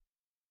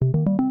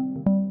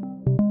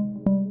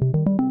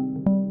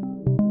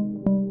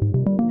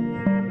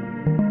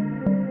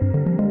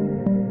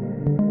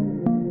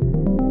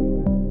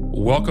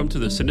Welcome to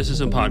the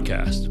Cynicism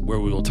Podcast,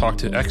 where we will talk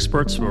to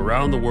experts from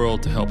around the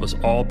world to help us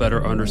all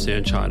better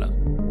understand China.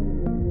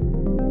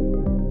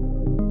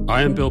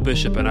 I am Bill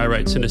Bishop, and I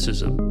write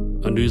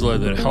Cynicism, a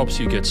newsletter that helps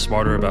you get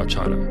smarter about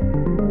China.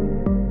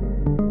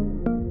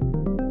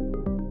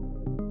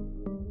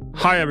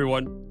 Hi,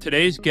 everyone.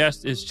 Today's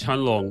guest is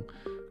Chen Long,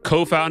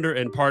 co-founder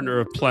and partner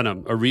of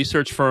Plenum, a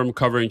research firm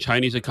covering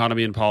Chinese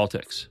economy and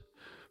politics.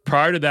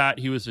 Prior to that,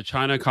 he was a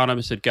China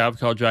economist at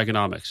Gavekal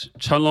Dragonomics.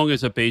 Chen Long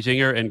is a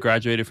Beijinger and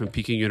graduated from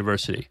Peking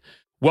University.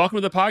 Welcome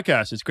to the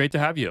podcast. It's great to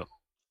have you.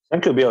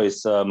 Thank you, Bill.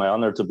 It's my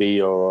honor to be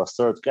your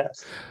third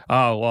guest.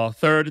 Oh, well,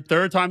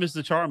 third time is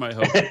the charm, I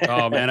hope.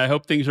 And I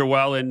hope things are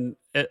well in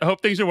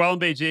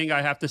Beijing.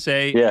 I have to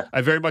say,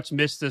 I very much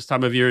miss this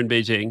time of year in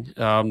Beijing.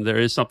 There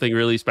is something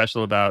really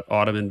special about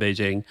autumn in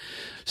Beijing.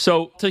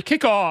 So to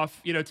kick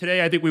off,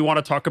 today I think we want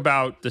to talk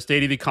about the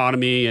state of the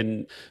economy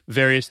and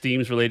various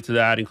themes related to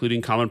that,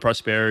 including common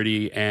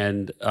prosperity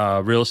and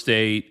real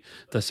estate,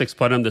 the sixth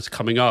plenum that's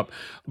coming up.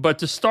 But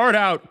to start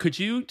out, could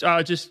you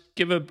just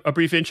give a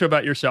brief intro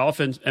about yourself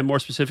and more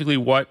specifically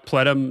what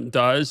Plenum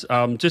does?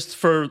 Just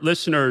for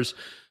listeners,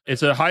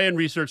 it's a high-end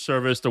research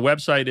service. The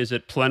website is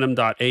at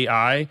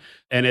plenum.ai,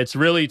 and it's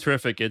really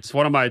terrific. It's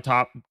one of my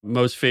top,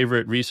 most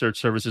favorite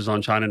research services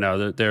on China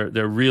now.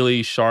 They're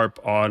really sharp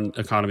on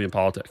economy and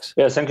politics.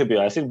 Yeah, thank you, Bill.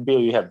 I think, Bill,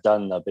 you have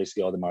done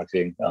basically all the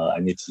marketing I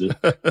need to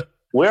do.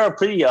 We're a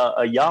pretty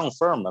a young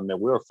firm. I mean,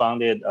 we were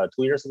founded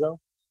 2 years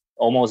ago,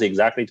 almost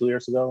exactly 2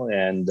 years ago,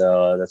 and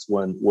that's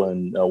when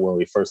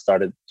we first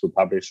started to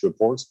publish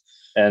reports.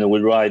 And we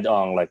write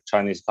on like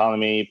Chinese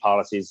economy,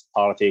 policies,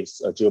 politics,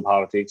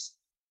 geopolitics,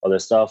 other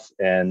stuff.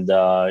 And,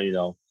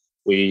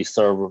 we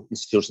serve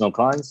institutional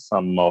clients.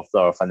 Some of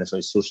our financial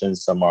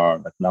institutions, some are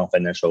like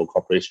non-financial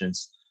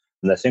corporations.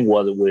 And I think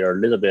what we are a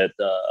little bit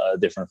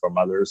different from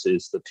others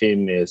is the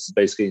team is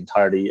basically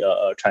entirely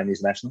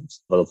Chinese nationals.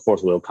 But of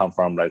course, we'll come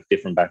from like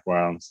different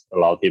backgrounds. A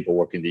lot of people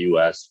work in the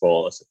US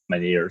for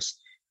many years.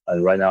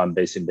 And right now I'm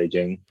based in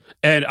Beijing.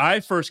 And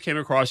I first came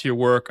across your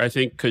work, I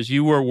think, because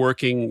you were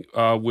working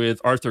with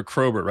Arthur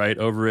Krober, right,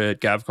 over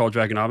at Gavekal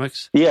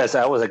Dragonomics? Yes,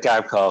 I was at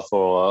Gavekal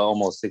for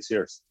almost 6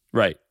 years.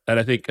 Right. And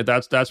I think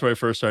that's where I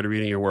first started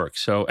reading your work.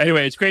 So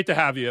anyway, it's great to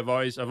have you. I've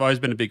always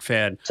been a big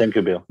fan. Thank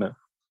you, Bill. Yeah.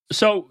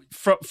 So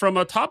from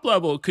a top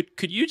level,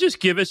 could you just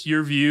give us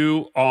your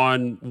view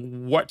on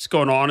what's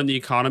going on in the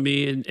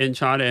economy in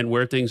China and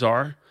where things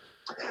are?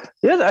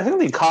 Yeah, I think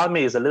the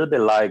economy is a little bit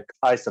like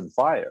ice and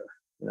fire.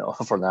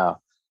 For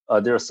now,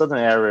 there are certain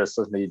areas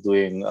certainly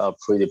doing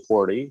pretty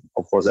poorly.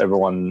 Of course,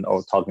 everyone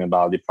are talking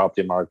about the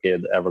property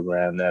market,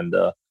 Evergrande,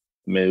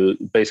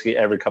 and basically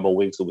every couple of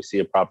weeks we see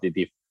a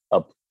property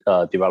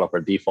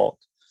developer default.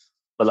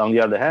 But on the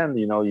other hand,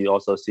 you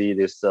also see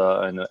this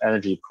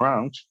energy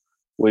crunch,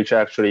 which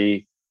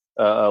actually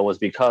was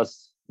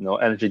because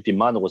energy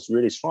demand was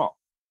really strong,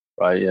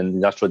 right? And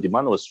industrial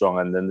demand was strong,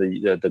 and then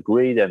the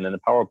grid and then the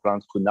power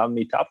plants could not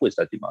meet up with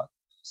that demand.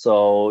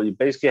 So you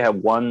basically have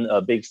one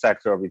big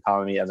sector of the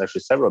economy, and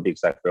actually several big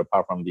sectors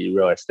apart from the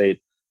real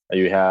estate.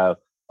 You have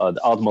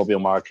the automobile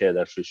market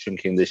actually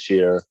shrinking this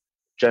year.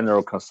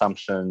 General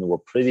consumption were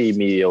pretty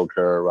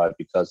mediocre, right?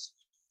 Because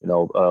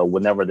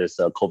whenever there's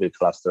a COVID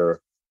cluster,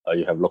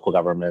 you have local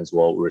governments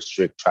will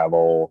restrict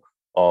travel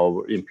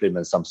or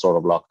implement some sort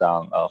of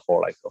lockdown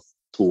for like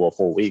 2 or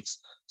 4 weeks.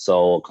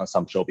 So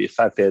consumption will be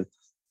affected.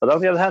 But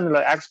on the other hand,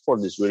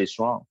 export is really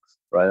strong.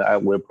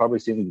 Right, we're probably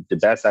seeing the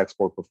best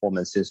export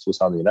performance since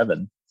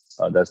 2011.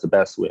 That's the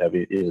best we have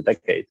in a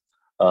decade,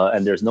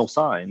 and there's no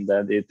sign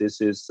that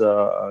this is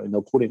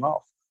cooling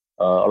off.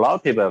 A lot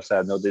of people have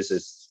said, no, this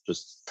is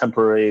just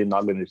temporary,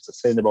 not going to be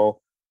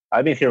sustainable.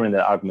 I've been hearing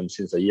that argument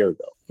since a year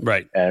ago.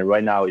 Right, and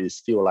right now it's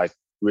still like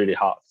really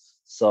hot.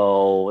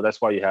 So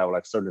that's why you have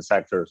like certain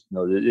sectors.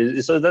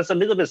 So that's a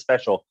little bit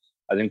special,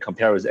 I think,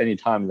 compared with any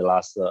time in the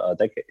last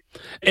decade.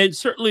 And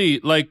certainly,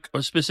 like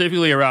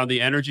specifically around the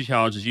energy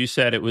challenges, you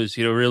said it was,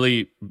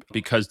 really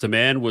because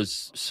demand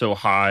was so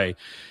high.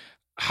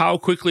 How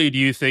quickly do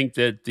you think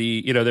that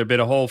there've been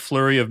a whole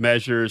flurry of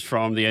measures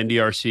from the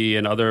NDRC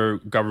and other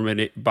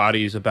government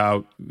bodies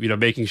about,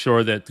 making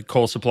sure that the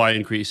coal supply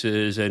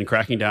increases and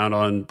cracking down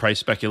on price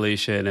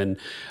speculation? And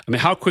I mean,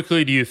 how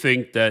quickly do you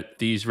think that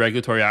these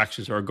regulatory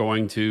actions are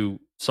going to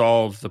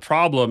solve the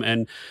problem?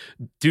 And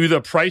do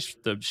the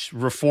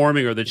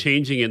reforming or the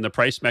changing in the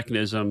price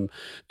mechanism,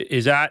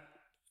 is that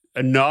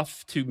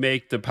enough to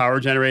make the power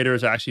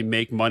generators actually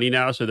make money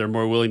now, so they're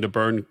more willing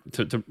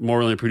to more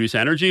willing to produce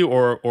energy,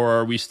 or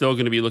are we still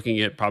going to be looking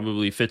at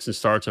probably fits and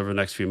starts over the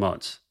next few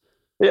months?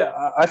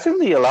 Yeah, I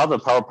think a lot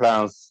of power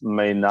plants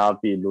may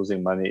not be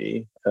losing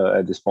money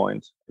at this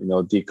point.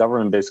 The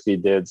government basically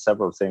did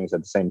several things at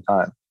the same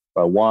time.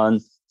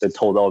 One, they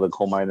told all the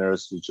coal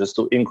miners just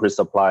to increase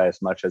supply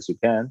as much as you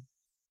can.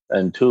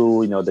 And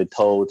two, they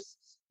told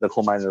the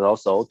coal miners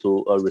also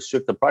to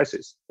restrict the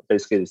prices,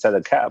 basically set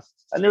a cap.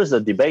 And there's a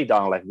debate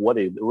on like what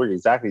really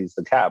exactly is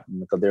the cap,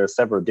 because there are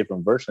several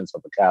different versions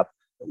of the cap.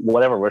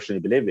 Whatever version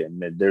you believe in,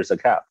 there's a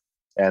cap.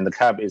 And the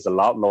cap is a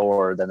lot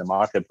lower than the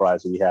market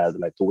price we had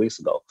like 2 weeks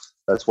ago.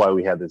 That's why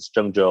we had this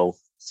Zhengzhou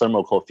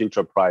thermal coal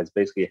future price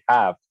basically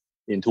halved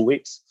in 2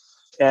 weeks.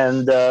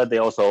 And they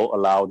also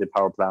allow the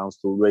power plants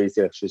to raise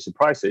the electricity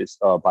prices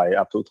by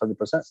up to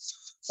 20%.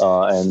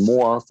 And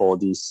more for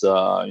these,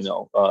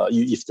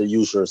 if the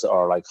users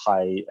are like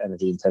high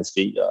energy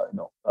intensity,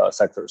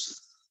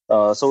 sectors.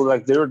 So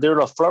like there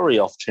are a flurry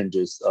of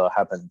changes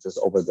happened just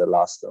over the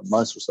last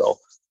month or so.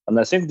 And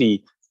I think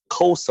the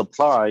coal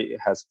supply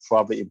has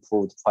probably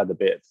improved quite a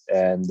bit.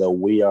 And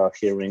we are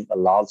hearing a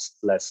lot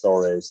less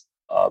stories,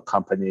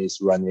 companies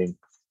running,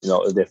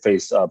 they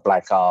face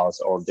blackouts,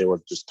 or they were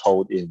just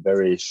told in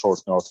very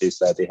short notice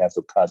that they have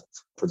to cut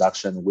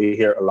production. We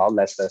hear a lot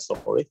less that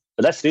story,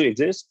 but that still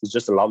exists. It's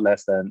just a lot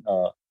less than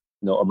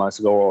a month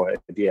ago or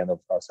at the end of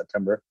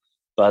September.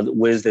 But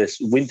with this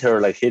winter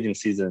heating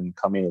season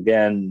coming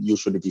again,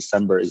 usually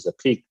December is the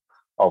peak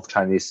of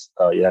Chinese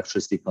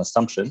electricity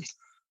consumption.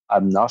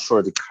 I'm not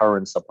sure the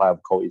current supply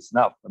of coal is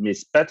enough. I mean,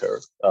 it's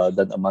better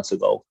than a month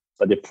ago,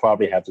 but they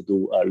probably have to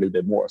do a little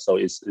bit more. So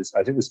I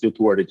think it's still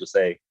too early to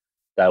say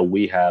that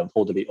we have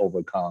totally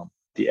overcome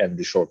the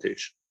energy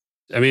shortage.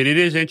 I mean, it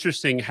is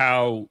interesting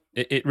how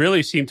it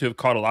really seemed to have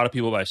caught a lot of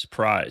people by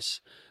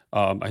surprise.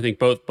 I think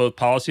both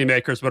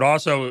policymakers, but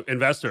also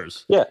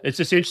investors. Yeah, it's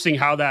just interesting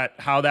how that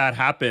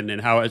happened,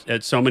 and how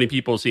so many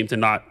people seem to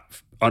not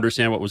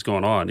understand what was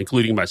going on,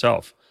 including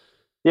myself.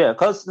 Yeah,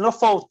 because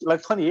for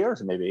 20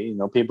 years maybe,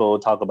 people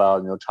talk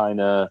about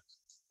China,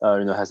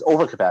 has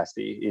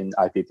overcapacity in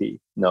IPP.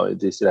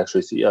 This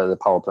electricity, the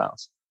power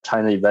plants.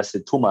 China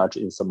invested too much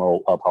in some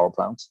power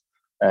plants.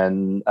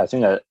 And I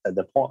think at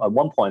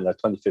one point, like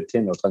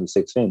 2015 or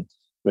 2016,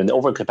 when the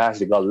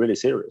overcapacity got really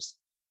serious.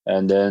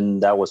 And then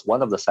that was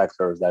one of the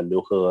sectors that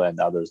Liu He and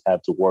others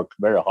had to work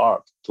very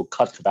hard to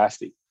cut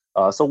capacity.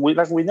 So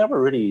we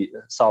never really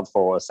thought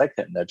for a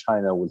second that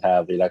China would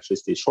have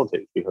electricity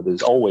shortage, because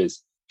there's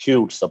always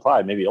huge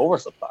supply, maybe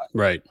oversupply.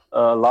 Right.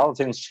 A lot of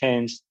things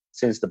changed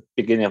since the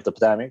beginning of the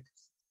pandemic.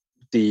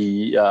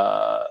 The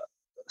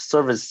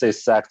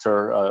services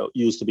sector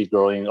used to be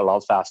growing a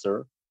lot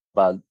faster,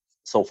 but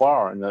so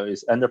far,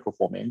 is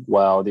underperforming.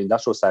 While the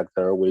industrial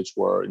sector, which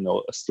were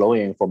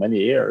slowing for many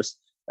years,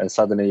 and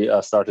suddenly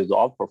started to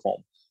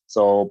outperform.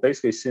 So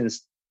basically,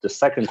 since the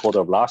second quarter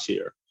of last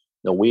year,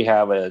 we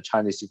have a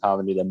Chinese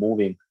economy that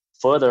moving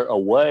further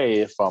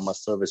away from a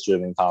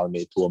service-driven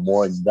economy to a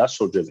more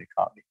industrial-driven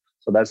economy.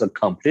 So that's a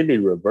completely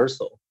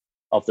reversal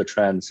of the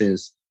trend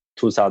since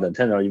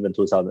 2010 or even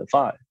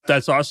 2005.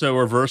 That's also a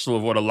reversal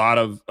of what a lot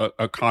of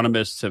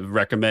economists have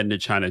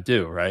recommended China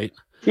do, right?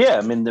 Yeah,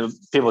 I mean,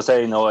 people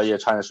say,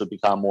 China should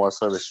become more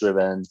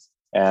service-driven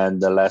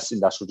and less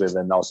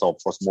industrial-driven, also,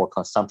 of course, more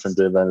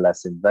consumption-driven,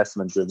 less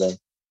investment-driven.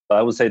 But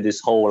I would say this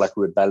whole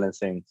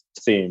rebalancing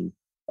theme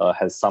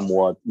has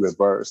somewhat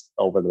reversed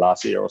over the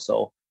last year or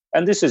so.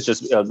 And this is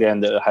just,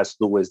 again, has to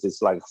do with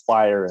this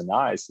fire and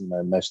ice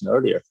I mentioned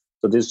earlier.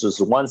 So this is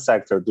one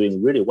sector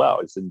doing really well.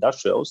 It's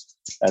industrials,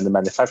 and the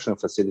manufacturing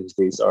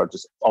facilities are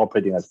just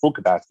operating at full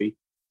capacity.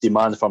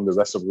 Demand from the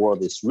rest of the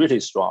world is really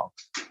strong,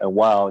 and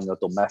while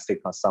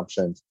domestic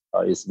consumption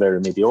is very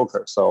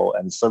mediocre. So,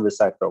 and service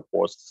sector, of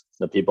course,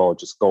 the people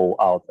just go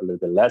out a little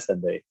bit less than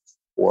they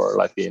were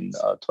in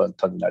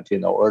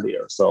 2019 or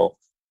earlier. So,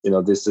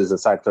 this is a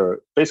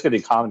sector. Basically,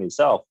 the economy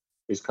itself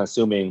is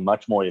consuming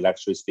much more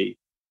electricity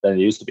than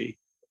it used to be.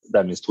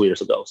 That means 2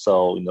 years ago.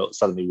 So,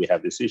 suddenly we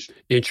have this issue.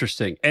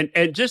 Interesting.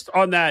 And just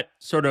on that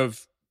sort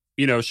of,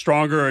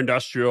 stronger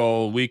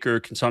industrial, weaker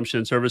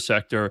consumption service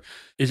sector,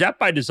 is that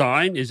by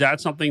design? Is that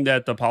something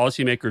that the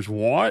policymakers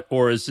want?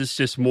 Or is this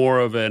just more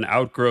of an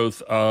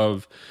outgrowth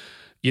of,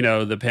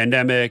 the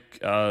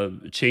pandemic,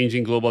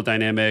 changing global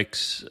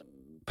dynamics,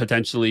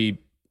 potentially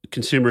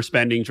consumer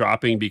spending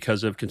dropping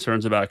because of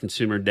concerns about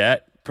consumer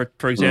debt,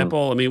 for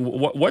example? I mean,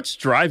 what's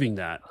driving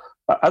that?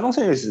 I don't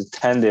think it's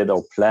intended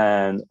or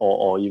planned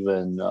or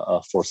even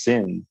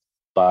foreseen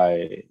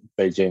by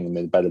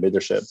Beijing, by the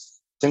leadership.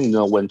 I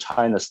think when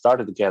China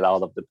started to get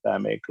out of the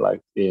pandemic,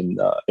 in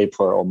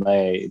April or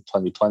May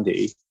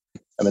 2020,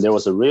 there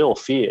was a real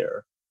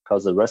fear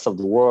because the rest of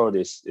the world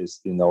is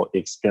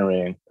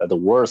experiencing the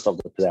worst of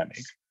the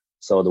pandemic.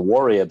 So the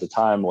worry at the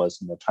time was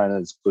China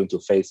is going to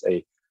face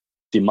a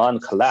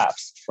demand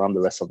collapse from the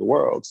rest of the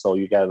world. So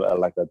you get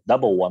a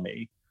double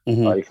whammy.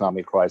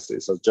 Economic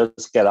crisis. So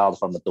just get out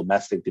from the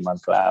domestic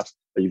demand collapse,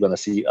 but you're going to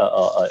see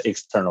a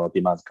external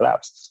demand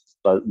collapse.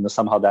 But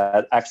somehow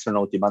that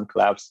external demand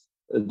collapse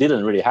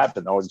didn't really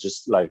happen, or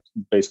just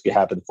basically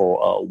happened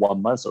for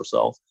 1 month or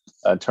so.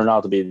 Turned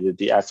out to be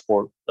the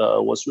export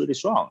was really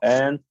strong,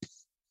 and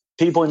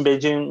people in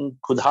Beijing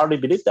could hardly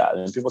believe that.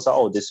 And people said,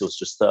 "Oh, this was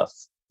just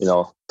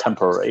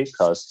temporary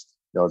because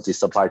the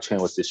supply chain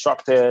was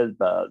disrupted.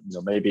 But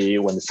maybe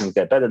when the things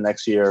get better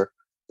next year,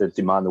 the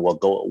demand will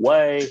go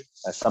away."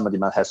 And some of the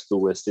demand has to do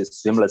with this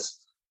stimulus,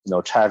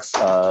 checks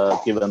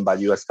given by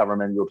U.S.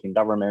 government, European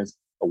governments.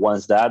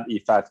 Once that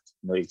effect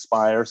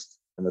expires,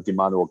 and the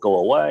demand will go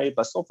away.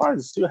 But so far,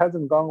 it still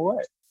hasn't gone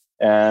away.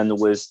 And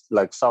with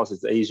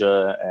Southeast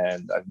Asia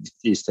and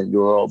Eastern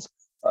Europe,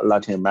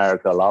 Latin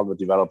America, a lot of the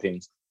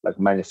developing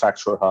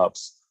manufacturer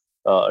hubs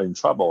in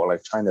trouble.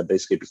 China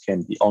basically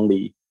became the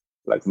only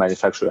like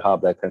manufacturing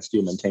hub that can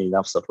still maintain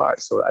enough supply.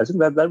 So I think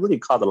that really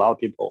caught a lot of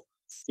people,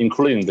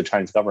 including the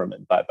Chinese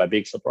government, by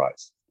big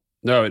surprise.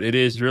 No, it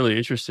is really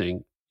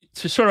interesting.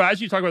 So sort of as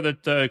you talk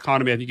about the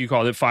economy, I think you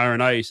called it fire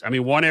and ice. I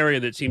mean, one area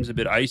that seems a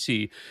bit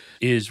icy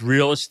is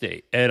real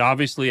estate. And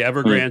obviously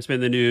Evergrande's been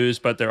in the news,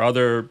 but there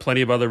are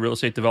plenty of other real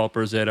estate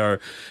developers that are,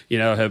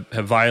 have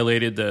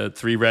violated the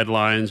 3 red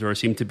lines or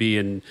seem to be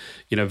in,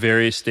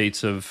 various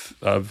states of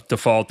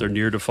default or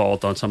near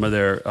default on some of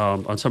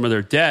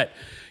their debt.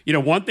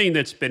 One thing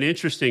that's been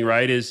interesting,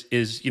 right, is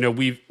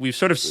we've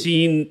sort of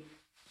seen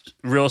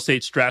real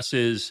estate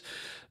stresses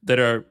that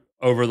are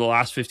over the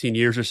last 15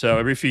 years or so.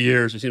 Every few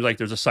years, it seems like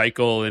there's a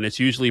cycle, and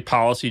it's usually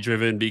policy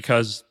driven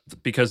because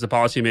the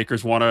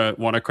policymakers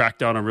want to crack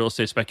down on real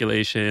estate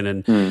speculation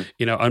and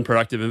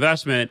unproductive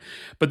investment.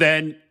 But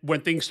then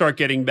when things start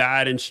getting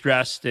bad and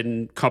stressed,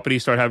 and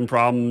companies start having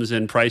problems,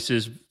 and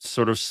prices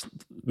sort of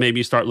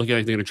maybe start looking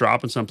like they're going to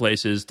drop in some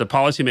places, the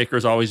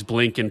policymakers always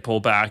blink and pull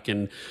back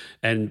and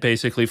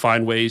basically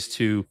find ways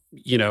to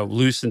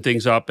loosen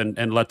things up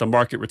and let the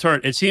market return.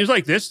 It seems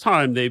like this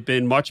time they've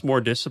been much more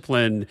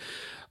disciplined.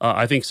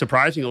 I think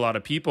surprising a lot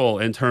of people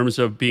in terms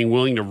of being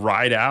willing to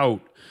ride out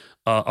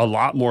a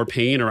lot more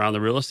pain around the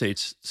real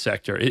estate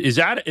sector. Is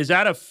that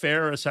a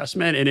fair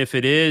assessment? And if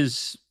it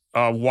is,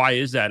 why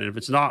is that? And if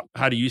it's not,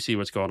 how do you see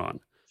what's going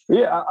on?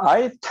 Yeah,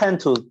 I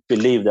tend to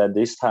believe that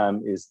this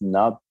time is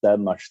not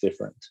that much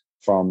different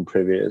from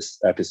previous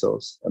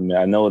episodes. I mean,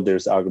 I know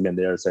there's argument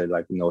there say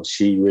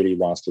she really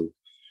wants to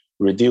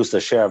reduce the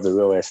share of the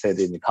real estate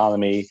in the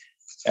economy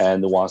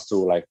and wants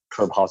to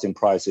curb housing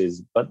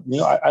prices. But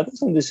I don't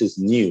think this is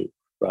new.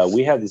 Right?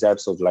 We had these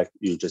episodes like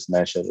you just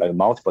mentioned,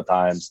 multiple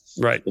times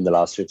in the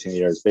last 15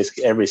 years.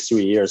 Basically, every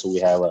 3 years we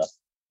have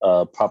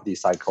a property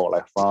cycle,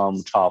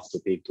 from trough to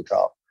peak to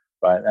trough,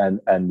 right?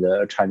 And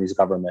the Chinese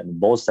government,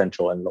 both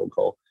central and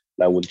local,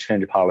 would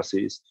change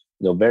policies,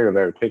 very,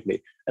 very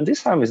quickly. And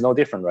this time is no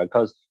different, right?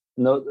 Because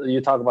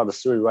you talk about the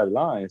 3 red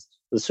lines.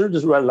 The 3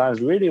 red lines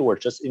really were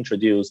just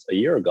introduced a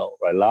year ago,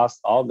 right?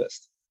 Last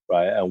August.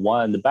 Right.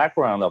 And the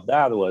background of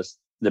that was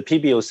the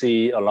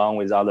PBOC, along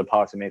with other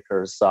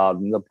policymakers, saw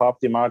the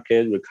property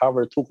market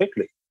recover too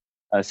quickly.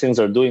 And things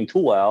are doing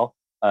too well.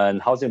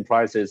 And housing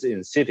prices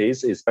in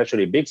cities,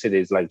 especially big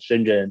cities like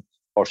Shenzhen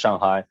or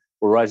Shanghai,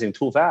 were rising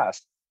too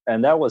fast.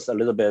 And that was a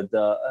little bit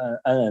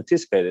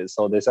unanticipated.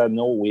 So they said,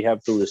 no, we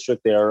have to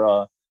restrict their,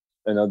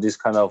 this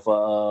kind of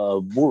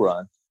bull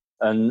run.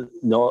 And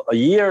a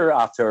year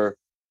after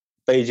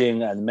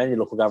Beijing and many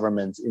local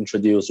governments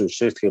introduced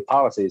restrictive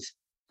policies,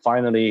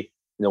 finally,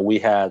 we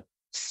had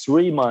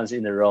 3 months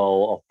in a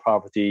row of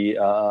property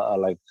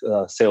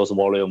sales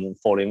volume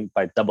falling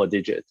by double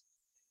digit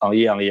on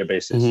year-on-year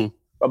basis.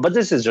 Mm-hmm. But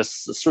this is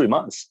just 3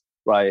 months,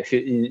 right?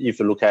 If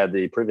you look at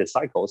the previous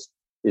cycles,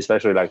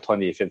 especially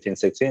 2015,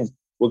 16,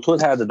 we could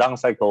have the down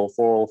cycle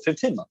for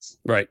 15 months.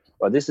 Right.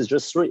 But this is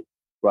just 3,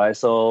 right?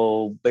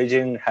 So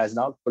Beijing has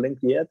not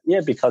blinked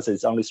yet because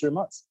it's only 3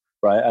 months,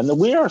 right? And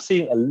we are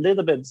seeing a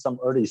little bit some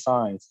early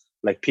signs,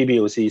 like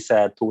PBOC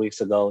said 2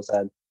 weeks ago,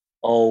 said,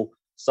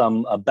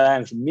 some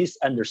banks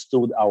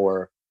misunderstood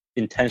our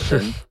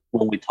intention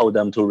when we told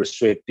them to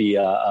restrict the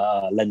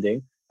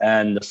lending,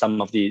 and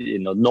some of the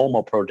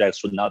normal projects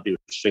should not be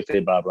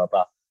restricted, blah, blah,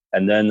 blah.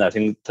 And then I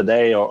think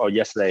today or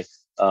yesterday,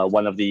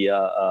 one of the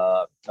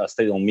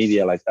state-owned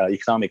media,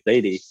 Economic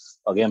Lady,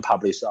 again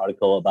published an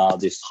article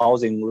about these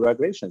housing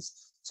regulations.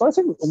 So I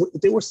think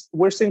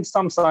we're seeing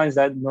some signs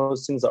that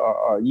those things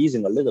are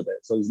easing a little bit.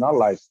 So it's not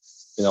like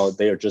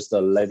they are just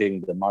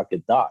letting the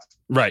market die.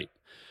 Right.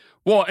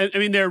 Well, I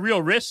mean, there are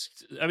real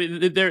risks. I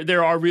mean,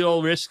 there are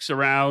real risks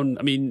around.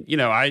 I mean,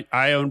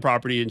 I own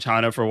property in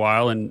China for a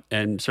while,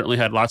 and certainly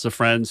had lots of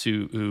friends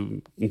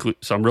who include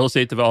some real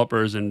estate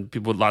developers and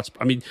people with lots.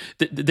 I mean,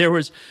 there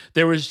was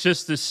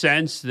just the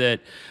sense that,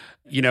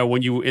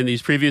 when you in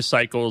these previous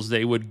cycles,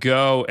 they would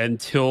go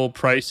until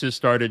prices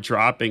started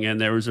dropping,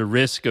 and there was a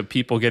risk of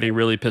people getting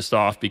really pissed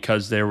off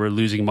because they were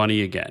losing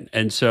money again,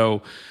 and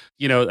so.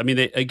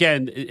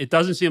 It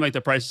doesn't seem like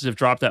the prices have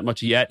dropped that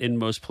much yet in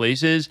most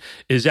places.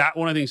 Is that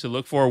one of the things to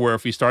look for, where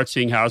if we start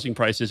seeing housing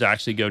prices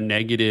actually go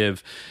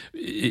negative,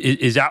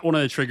 is that one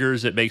of the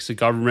triggers that makes the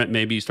government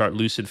maybe start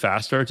loosen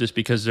faster, just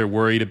because they're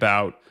worried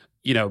about,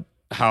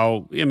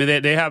 how, I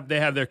mean, they have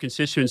their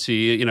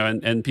constituency,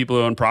 and people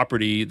who own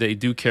property, they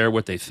do care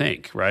what they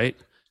think, right?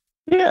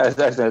 Yeah,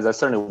 that's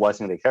certainly one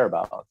thing they care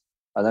about.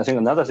 And I think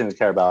another thing they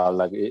care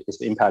about, is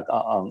the impact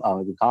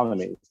on the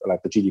economy,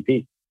 like the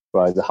GDP,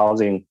 right? The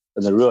housing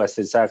and the real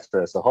estate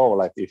sector as a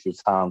whole, if you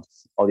count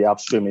all the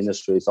upstream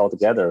industries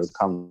altogether,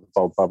 come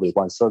for probably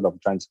 1/3 of the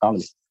Chinese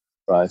economy,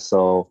 right?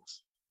 So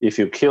if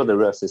you kill the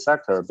real estate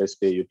sector,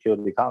 basically you kill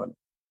the economy,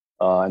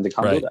 and they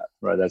can't do that,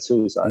 right? That's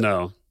suicide.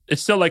 No,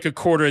 it's still like a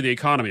quarter of the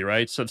economy,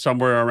 right? So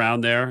somewhere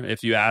around there,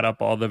 if you add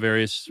up all the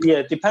various.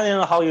 Yeah, depending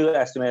on how you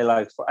estimate,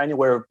 for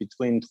anywhere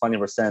between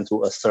 20% to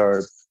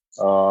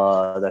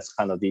 1/3, that's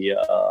kind of the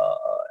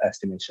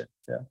estimation.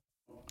 Yeah.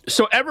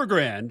 So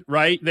Evergrande,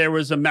 right? There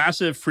was a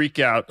massive freak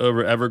out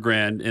over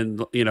Evergrande, and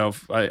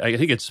I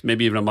think it's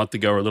maybe even a month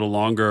ago or a little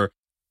longer.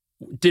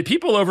 Did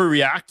people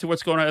overreact to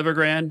what's going on at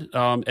Evergrande?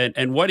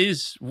 And what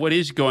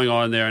is going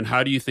on there, and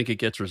how do you think it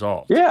gets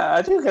resolved? Yeah,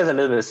 I think there's a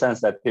little bit of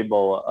sense that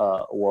people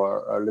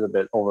were a little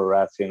bit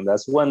overreacting.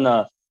 That's when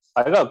I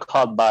got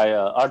caught by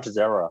Al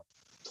Jazeera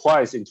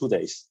twice in 2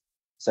 days,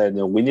 said,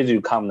 we need you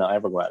to come to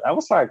Evergrande. I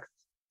was like,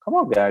 come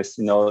on, guys,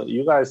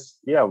 you guys,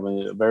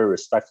 we're very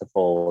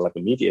respectful, like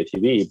media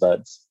TV,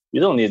 but you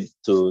don't need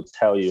to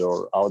tell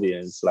your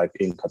audience, like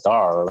in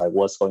Qatar, like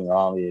what's going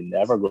on in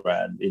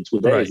Evergrande in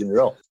 2 days in a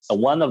row. And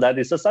one of that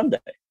is a Sunday.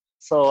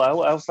 So I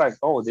was like,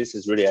 oh, this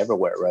is really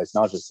everywhere, right? It's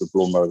not just the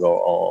Bloomberg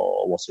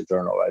or Wall Street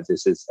Journal, right?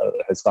 This is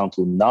has gone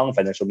to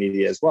non-financial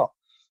media as well.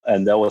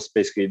 And that was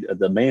basically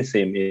the main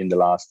theme in the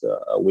last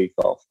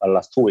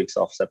 2 weeks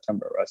of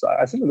September, right? So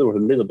I think there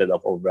was a little bit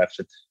of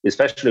overreaction,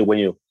 especially when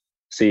you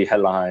see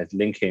headlines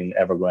linking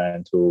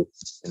Evergrande to,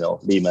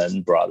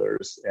 Lehman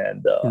Brothers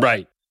and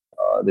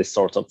this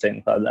sort of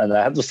thing. And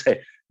I have to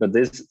say that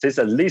this is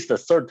at least the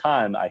third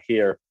time I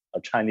hear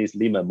a Chinese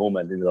Lehman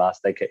moment in the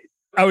last decade.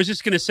 I was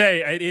just going to say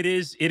it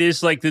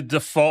is like the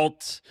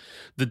default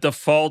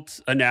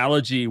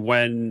analogy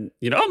when,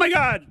 oh my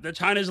God, the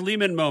China's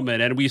Lehman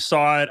moment. And we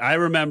saw it. I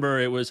remember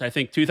it was, I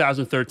think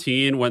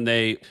 2013 when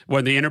the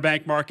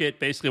interbank market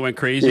basically went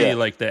crazy,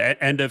 like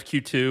the end of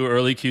Q2,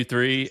 early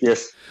Q3.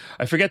 Yes.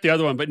 I forget the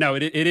other one, but no,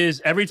 it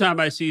is every time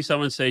I see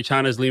someone say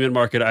China's Lehman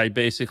market, I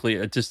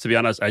basically, just to be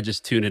honest, I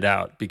just tune it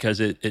out because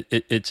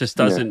it just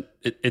doesn't,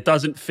 it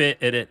doesn't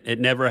fit. It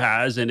never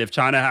has. And if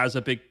China has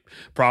a big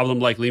problem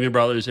like Lehman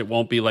Brothers, it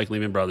won't be like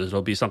Lehman Brothers.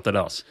 It'll be something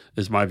else,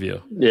 is my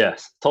view.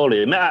 Yes,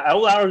 totally. I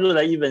would argue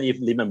that even if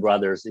Lehman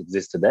Brothers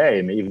exists today,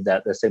 if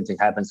that the same thing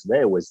happens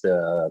today with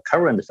the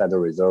current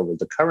Federal Reserve, with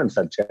the current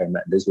Fed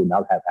chairman, this would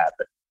not have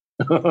happened.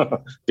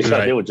 Because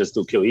they would just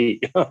do QE.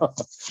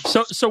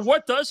 So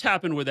what does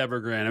happen with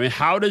Evergrande?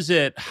 How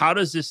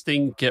does this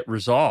thing get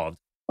resolved?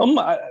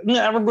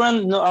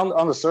 Evergrande,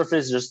 on the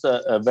surface, just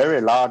a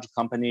very large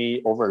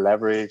company, over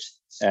leveraged,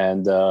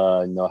 and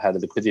had a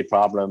liquidity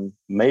problem.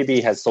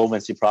 Maybe has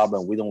solvency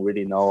problem. We don't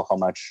really know how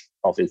much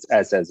of its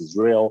assets is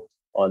real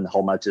and how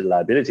much its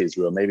liability is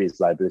real. Maybe its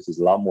liability is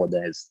a lot more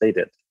than it's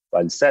stated.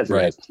 But it says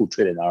it has 2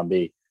 trillion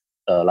RMB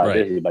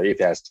liability. But if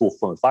it has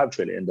 2.5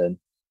 trillion, then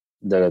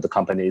the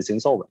company is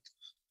insolvent,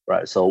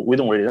 right? So we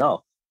don't really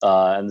know.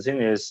 And the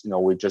thing is,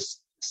 we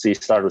just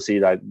start to see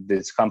that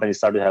this company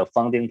started to have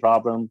funding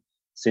problem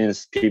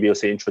since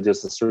PBOC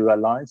introduced the 3 red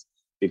lines,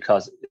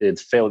 because it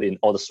failed in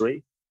all the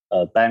 3.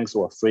 Banks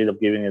were afraid of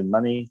giving it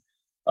money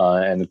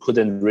and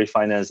couldn't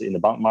refinance in the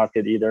bond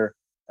market either.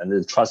 And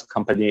the trust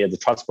company and the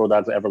trust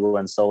products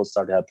Evergrande sold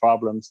started to have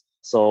problems.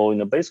 So,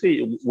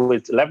 basically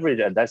with leverage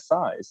at that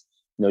size,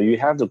 you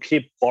have to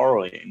keep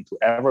borrowing to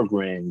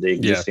evergreen the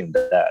existing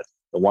debt.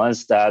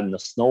 Once that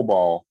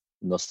snowball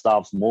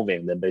stops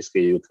moving, then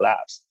basically you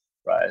collapse,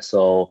 right?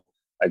 So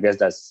I guess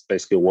that's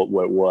basically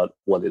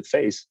what it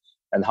faced.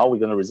 And how we're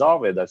going to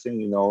resolve it, I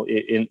think,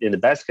 in the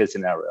best case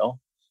scenario,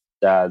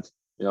 that,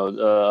 a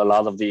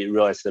lot of the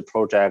real estate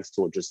projects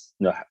will just,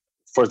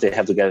 first they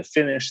have to get it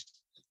finished,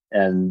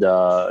 and,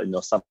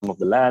 some of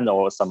the land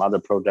or some other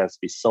projects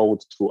be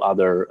sold to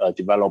other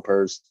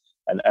developers,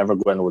 and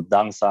Evergrande will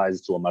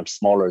downsize to a much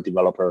smaller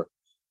developer,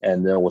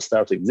 and then will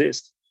start to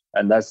exist.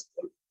 And that's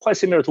quite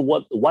similar to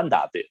what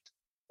Wanda did.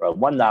 Right?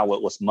 Wanda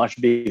was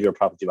much bigger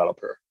property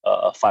developer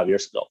 5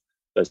 years ago.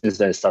 But since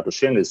then it started to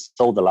shrink, it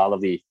sold a lot of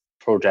the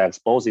projects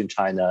both in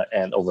China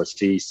and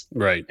overseas.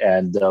 Right.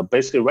 And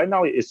basically right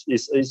now it's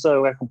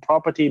like a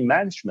property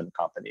management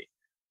company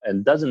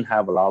and doesn't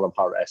have a lot of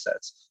hard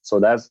assets. So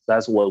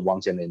that's what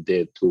Wang Jianlin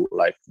did to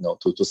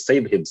to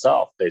save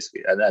himself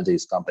basically and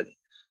his company.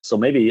 So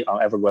maybe on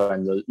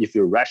Evergrande, if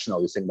you're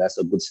rational, you think that's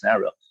a good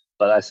scenario.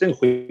 But I think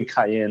Hui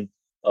Kai-in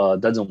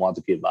doesn't want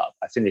to give up.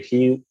 I think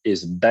he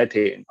is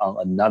betting on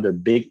another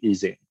big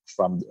easing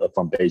from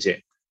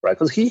Beijing, right?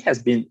 Because he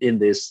has been in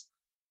this,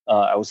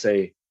 I would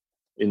say,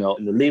 in the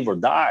live or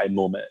die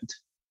moment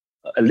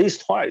at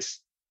least twice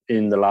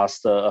in the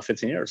last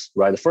 15 years,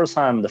 right? The first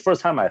time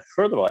I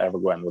heard about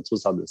Evergrande was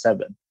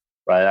 2007,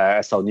 right?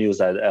 I saw news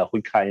that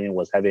Hui Kai-in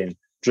was having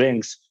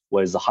drinks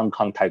with the Hong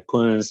Kong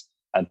tycoons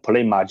and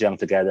playing mahjong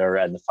together,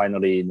 and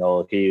finally,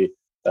 he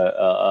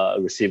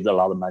received a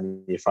lot of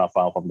money from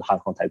the Hong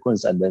Kong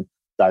tycoons, and then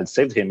that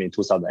saved him in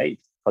 2008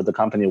 because the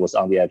company was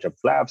on the edge of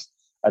collapse.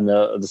 And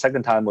the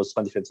second time was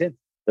 2015.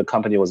 The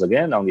company was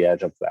again on the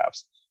edge of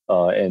collapse.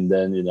 And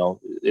then,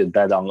 it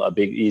bet on a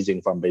big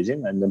easing from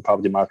Beijing, and then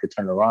property market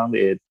turned around.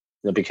 It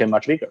became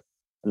much bigger.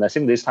 And I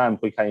think this time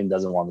Hui Kai-in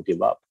doesn't want to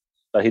give up.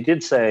 But he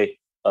did say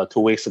 2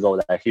 weeks ago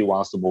that he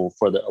wants to move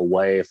further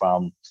away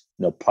from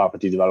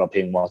property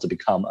developing, wants to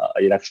become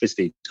an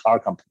electricity car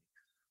company.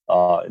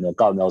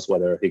 God knows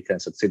whether he can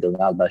succeed or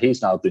not, but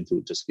he's not going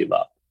to just give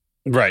up.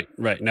 Right.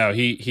 No,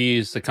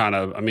 he's the kind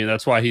of,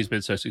 that's why he's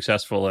been so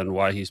successful and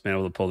why he's been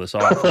able to pull this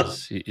off.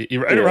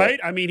 Right?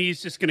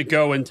 He's just going to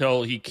go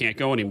until he can't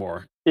go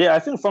anymore. Yeah, I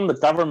think from the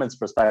government's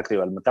perspective,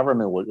 the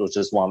government will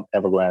just want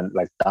Evergrande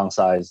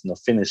downsize,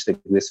 finish the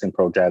existing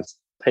projects,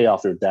 pay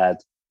off your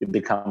debt, you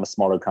become a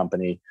smaller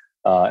company,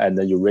 and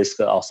then your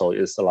risk also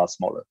is a lot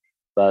smaller.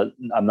 But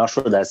I'm not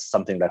sure that's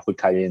something that Hui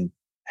Kai-in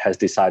has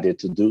decided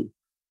to do,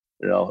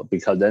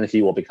 because then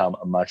he will become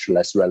a much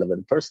less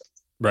relevant person.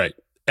 Right.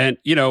 And,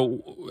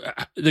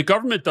 the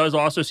government does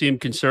also seem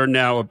concerned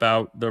now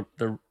about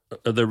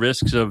the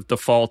risks of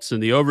defaults in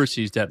the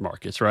overseas debt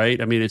markets,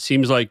 right? I mean, it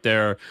seems like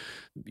they're,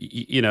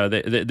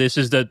 this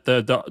is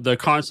the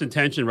constant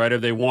tension, right?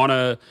 If they want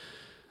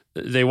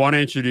to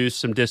introduce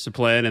some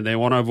discipline and they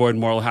want to avoid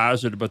moral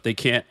hazard, but they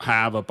can't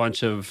have a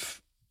bunch of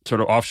sort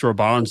of offshore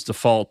bonds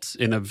default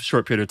in a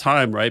short period of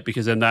time, right?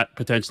 Because then that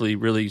potentially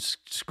really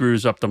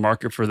screws up the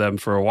market for them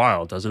for a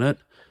while, doesn't it?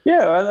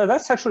 Yeah,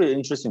 that's actually an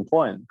interesting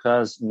point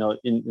because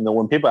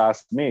when people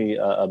ask me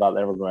about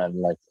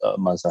Evergrande like a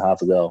month and a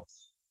half ago,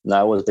 and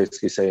I was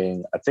basically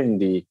saying I think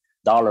the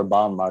dollar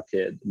bond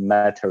market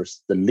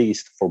matters the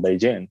least for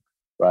Beijing,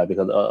 right?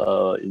 Because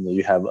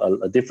you have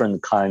a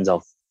different kinds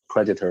of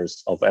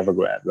creditors of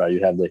Evergrande, right?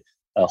 You have the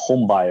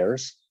home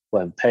buyers who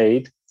have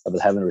paid but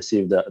haven't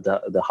received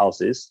the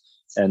houses.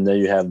 And then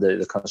you have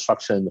the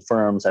construction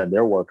firms and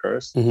their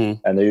workers. Mm-hmm.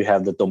 And then you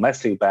have the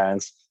domestic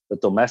banks, the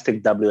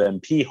domestic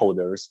WMP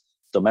holders,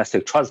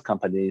 domestic trust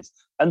companies,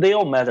 and they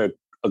all matter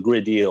a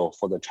great deal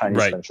for the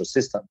Chinese financial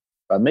system.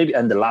 Maybe,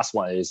 and the last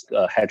one is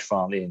hedge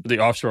fund in the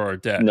offshore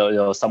debt.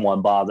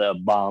 Someone bought a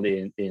bond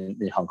in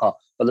Hong Kong.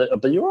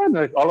 But you're right,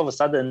 like all of a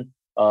sudden,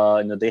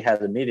 they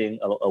had a meeting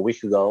a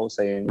week ago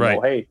saying,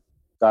 hey,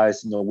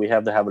 guys, we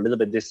have to have a little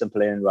bit of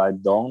discipline,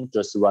 right? Don't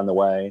just run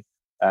away.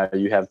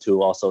 You have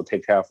to also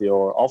take care of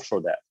your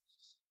offshore debt.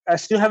 I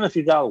still haven't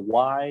figured out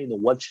why,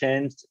 what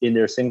changed in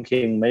their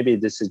thinking. Maybe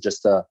this is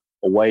just a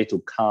way to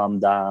calm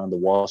down the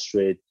Wall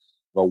Street.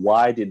 But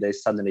why did they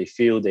suddenly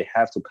feel they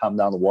have to calm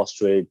down the Wall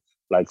Street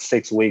like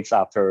 6 weeks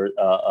after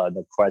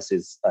the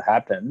crisis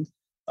happened?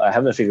 I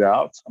haven't figured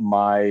out.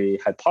 My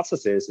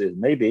hypothesis is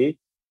maybe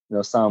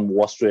some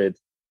Wall Street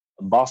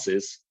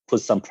bosses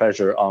put some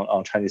pressure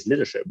on Chinese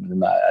leadership.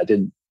 And I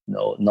didn't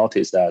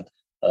notice that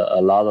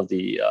a lot of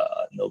the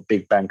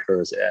big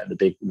bankers and the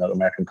big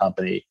American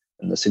company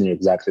and the senior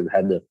executive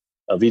had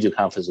a video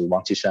conference with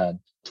Wang Qishan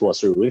 2 or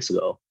 3 weeks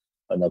ago,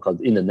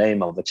 in the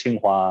name of the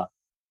Tsinghua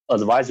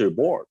advisory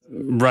board.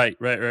 Right.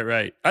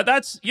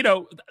 That's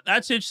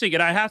interesting,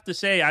 and I have to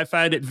say I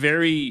find it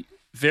very,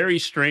 very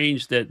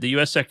strange that the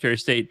U.S. Secretary of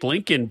State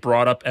Blinken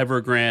brought up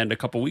Evergrande a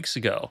couple weeks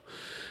ago.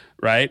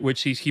 Right,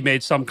 which he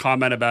made some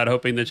comment about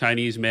hoping the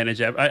Chinese manage.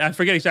 I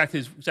forget exactly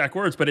his exact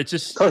words, but it's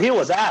just. So he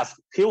was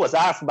asked. He was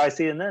asked by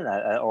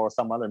CNN or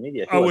some other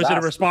media. Was it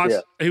a response?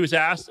 Yeah. He was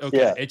asked. Okay,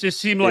 yeah. It just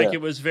seemed like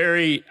it was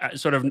very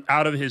sort of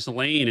out of his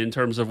lane in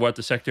terms of what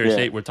the Secretary of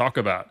State would talk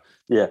about.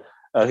 Yeah,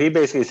 he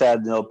basically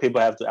said,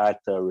 people have to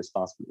act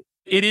responsibly.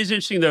 It is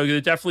interesting, though.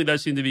 It definitely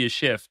does seem to be a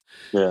shift.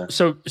 Yeah.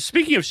 So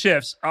speaking of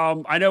shifts,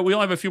 I know we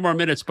only have a few more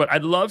minutes, but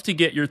I'd love to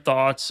get your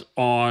thoughts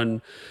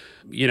on.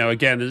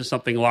 Again, this is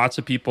something lots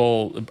of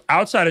people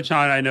outside of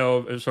China, I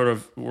know, sort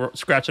of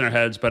scratching their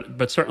heads,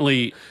 but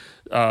certainly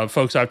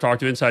folks I've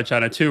talked to inside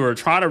China too are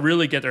trying to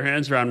really get their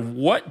hands around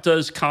what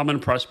does common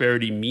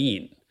prosperity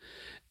mean?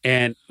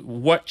 And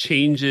what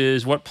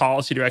changes, what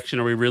policy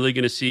direction are we really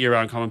going to see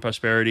around common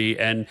prosperity?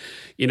 And,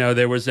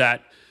 there was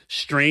that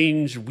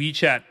strange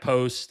WeChat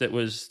post that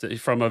was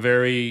from a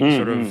very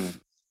sort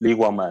of... Li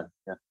Guangman,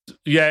 yeah.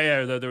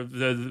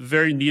 The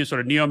very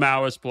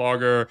neo-Maoist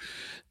blogger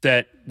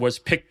that was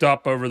picked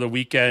up over the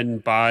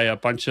weekend by a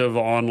bunch of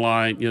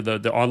online,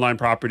 the online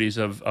properties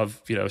of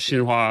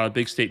Xinhua,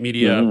 big state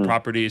media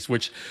properties,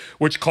 which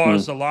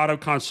caused a lot of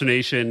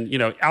consternation,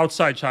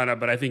 outside China,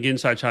 but I think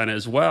inside China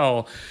as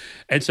well.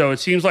 And so it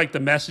seems like the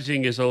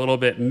messaging is a little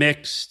bit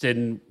mixed,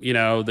 and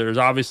there's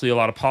obviously a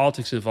lot of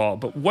politics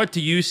involved. But what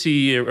do you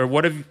see, or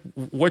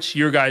what's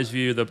your guys'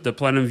 view, the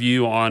Plenum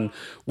view on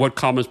what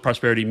common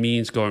prosperity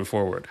means going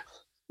forward?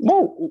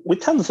 Well, we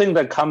tend to think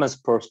that common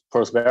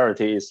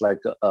prosperity is like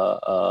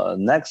a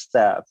next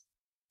step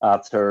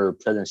after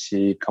President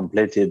Xi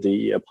completed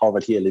the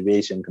poverty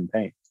alleviation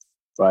campaign,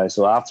 right?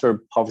 So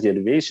after poverty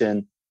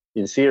alleviation,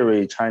 in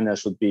theory, China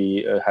should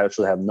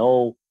have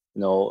no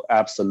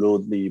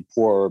absolutely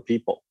poor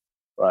people,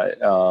 right?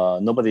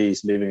 Nobody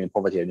is living in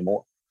poverty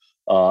anymore.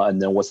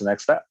 And then what's the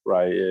next step,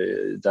 right?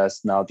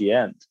 That's not the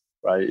end,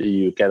 right?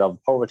 You get out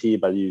of poverty,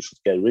 but you should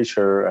get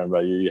richer, and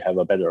you have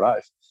a better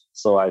life.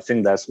 So I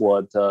think that's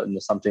what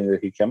something that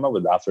he came up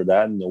with. After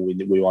that,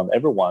 we want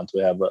everyone to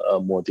have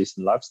a more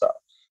decent lifestyle.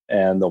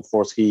 And of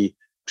course, he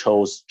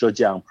chose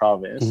Zhejiang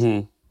province.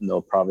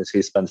 Province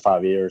he spent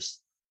 5 years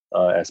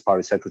as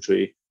party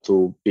secretary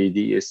to be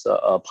this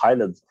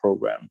pilot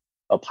program,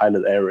 a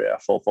pilot area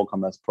for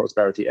common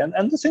prosperity.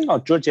 And the thing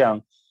about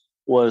Zhejiang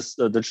was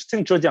the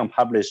thing Zhejiang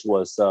published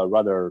was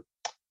rather,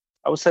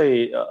 I would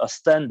say, a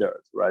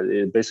standard, right?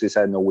 It basically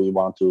said, we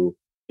want to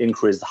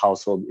increase the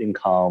household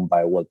income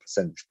by what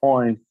percentage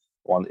point,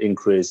 want to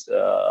increase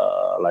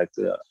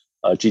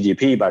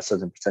GDP by a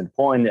certain percentage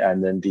point,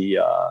 and then the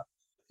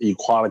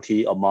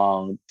equality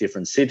among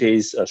different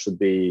cities should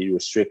be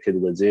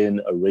restricted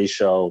within a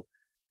ratio,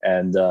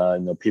 and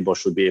people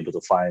should be able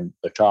to find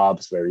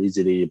jobs very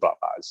easily, blah,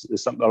 blah.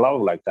 It's a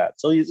lot like that.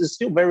 So it's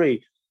still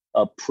very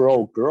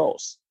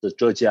pro-growth, the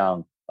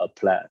Zhejiang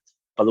plan.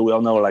 But we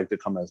all know like the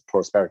common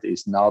prosperity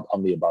is not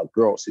only about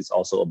growth, it's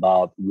also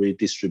about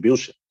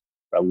redistribution,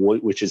 right?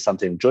 Which is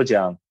something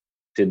Zhejiang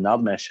did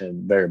not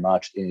mention very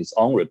much in its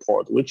own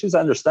report, which is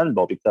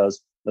understandable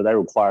because that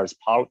requires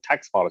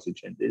tax policy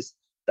changes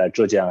that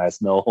Zhejiang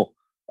has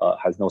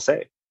no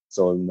say.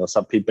 So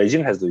some people,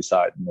 Beijing has to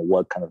decide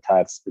what kind of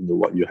tax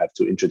what you have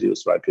to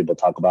introduce, right? People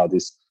talk about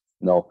this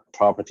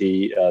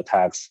property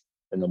tax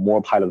and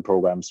more pilot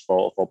programs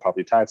for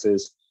property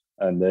taxes,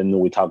 and then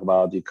we talk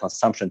about the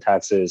consumption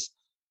taxes.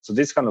 So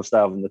this kind of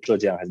stuff,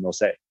 Zhejiang has no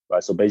say,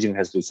 right? So Beijing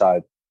has to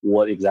decide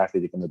what exactly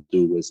they're going to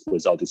do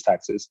with all these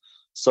taxes.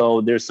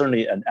 So there's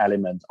certainly an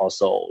element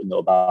also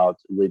about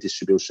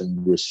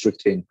redistribution,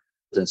 restricting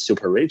the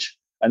super rich,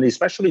 and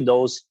especially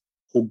those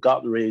who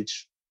got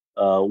rich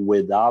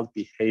without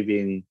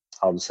behaving,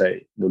 how to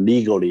say,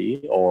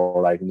 legally,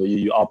 or like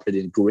you operate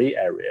in gray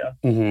area.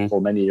 Mm-hmm. For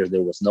many years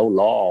there was no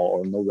law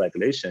or no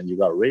regulation. You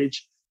got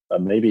rich,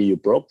 but maybe you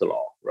broke the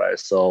law, right?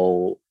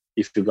 So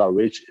if you got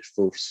rich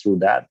through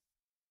that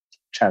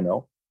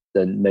channel,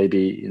 then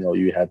maybe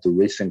you have to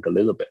rethink a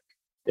little bit,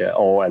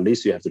 or at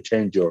least you have to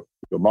change your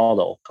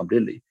model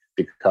completely,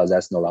 because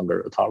that's no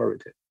longer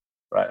tolerated,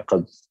 right?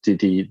 Because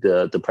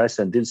the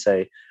president did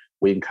say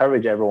we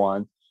encourage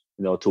everyone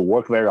to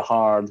work very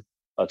hard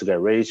to get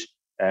rich,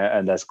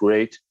 and that's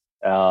great.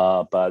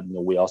 But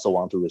we also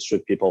want to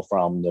restrict people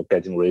from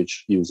getting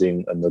rich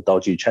using the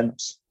dodgy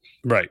channels.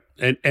 Right,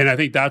 and I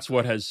think that's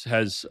what has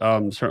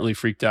certainly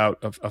freaked out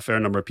a fair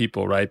number of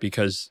people, right?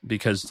 Because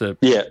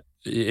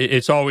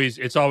it's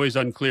always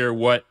unclear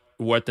what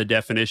the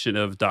definition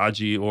of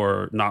dodgy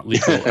or not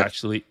legal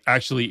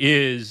actually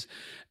is,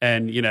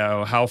 and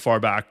how far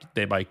back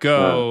they might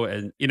go,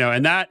 and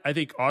and that I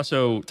think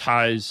also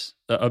ties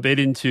a bit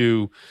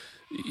into,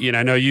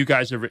 I know you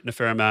guys have written a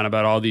fair amount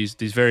about all these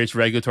various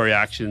regulatory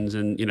actions,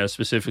 and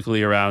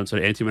specifically around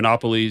sort of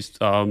anti-monopolies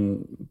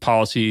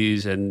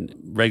policies and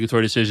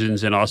regulatory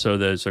decisions, and also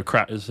the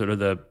sort of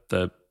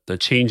the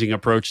changing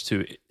approach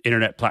to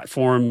internet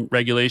platform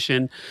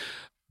regulation.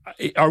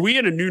 Are we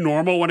in a new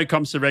normal when it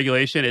comes to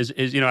regulation?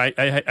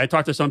 I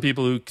talk to some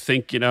people who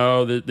think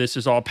that this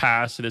is all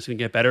past and it's going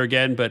to get better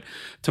again, but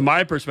to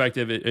my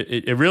perspective,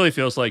 it really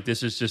feels like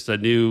this is just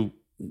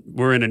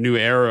we're in a new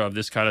era of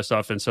this kind of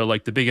stuff. And so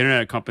like the big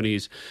internet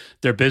companies,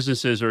 their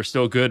businesses are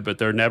still good, but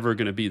they're never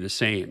going to be the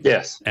same.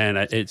 Yes. And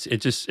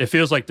it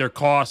feels like their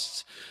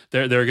costs,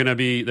 they're going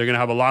to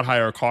have a lot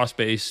higher cost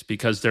base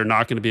because they're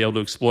not going to be able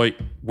to exploit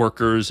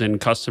workers and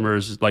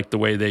customers like the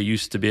way they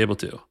used to be able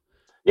to.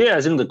 Yeah,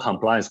 I think the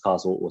compliance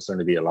costs will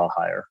certainly be a lot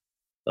higher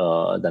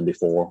than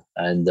before.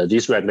 And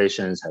these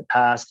regulations have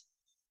passed,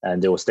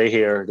 and they will stay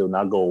here. They will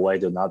not go away.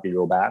 They will not be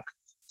rolled back.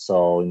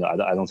 So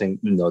I don't think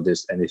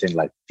there's anything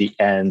like the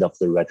end of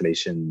the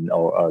regulation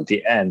or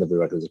the end of the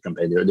regulatory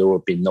campaign. There will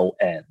be no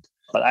end.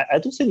 But I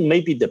do think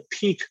maybe the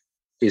peak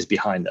is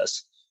behind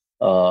us.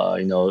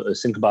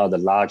 Think about the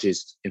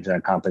largest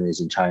internet companies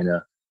in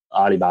China.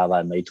 Alibaba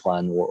and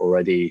Meituan were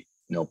already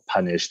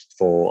punished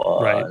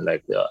for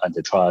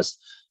antitrust.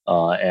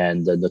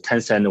 And the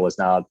Tencent was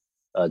not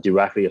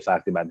directly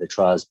affected by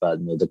antitrust, but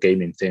the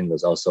gaming thing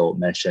was also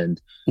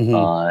mentioned, mm-hmm.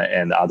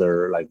 And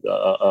other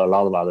a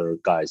lot of other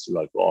guys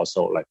were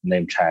also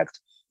name checked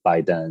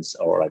ByteDance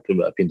or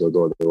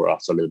Pinduoduo. They were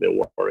also a little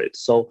bit worried.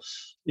 So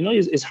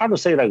it's hard to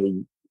say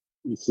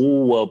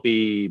who will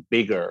be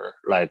bigger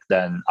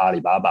than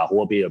Alibaba, who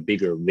will be a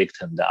bigger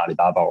victim than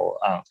Alibaba, or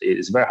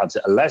it's very hard to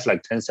say, unless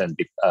Tencent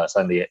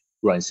suddenly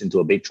runs into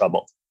a big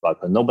trouble. But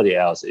nobody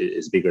else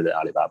is bigger than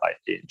Alibaba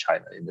in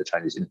China, in the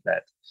Chinese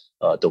internet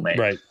domain.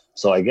 Right.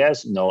 So I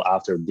guess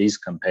after these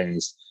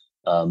campaigns,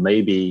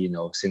 maybe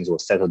things will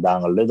settle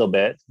down a little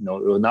bit. It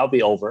will not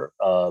be over,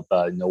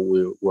 but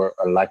we're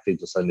likely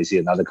to suddenly see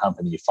another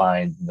company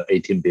find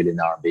 18 billion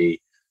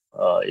RMB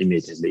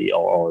immediately,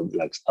 or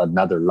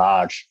another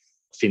large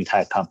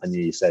fintech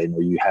company say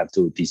you have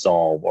to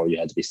dissolve, or you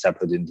have to be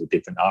separated into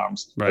different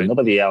arms. Right. But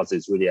nobody else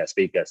is really as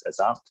big as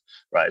us,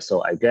 right?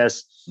 So I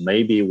guess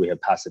maybe we have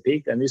passed the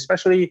peak, and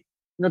especially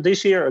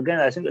this year again,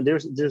 I think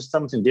there's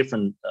something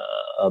different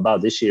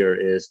about this year.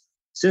 Is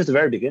since the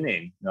very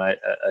beginning, right?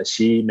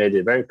 Xi made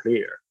it very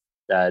clear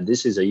that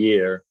this is a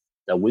year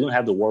that we don't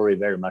have to worry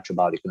very much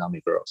about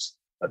economic growth.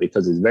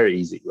 Because it's very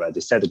easy, right? They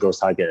set the growth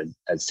target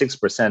at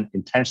 6%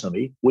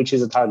 intentionally, which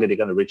is a target they're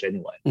going to reach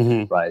anyway,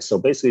 mm-hmm. right? So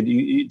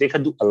basically, they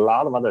can do a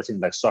lot of other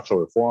things like structural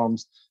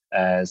reforms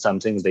and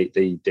some things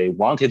they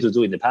wanted to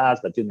do in the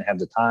past but didn't have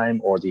the time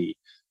or the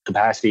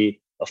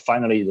capacity. But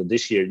finally,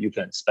 this year, you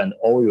can spend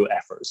all your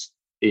efforts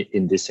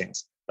in these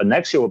things. But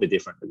next year will be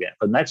different again.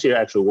 But next year,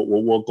 actually,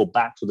 we'll go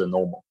back to the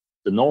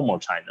normal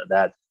China,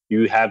 that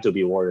you have to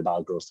be worried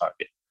about growth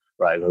target.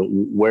 Right,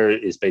 where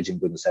is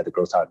Beijing going to set the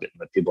growth target?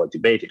 People are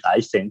debating.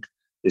 I think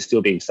it's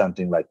still being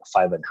something like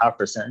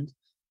 5.5%,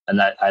 and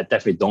I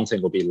definitely don't think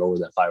it will be lower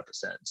than 5%.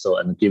 So,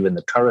 and given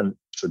the current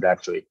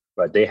trajectory,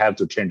 right, they have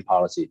to change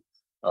policy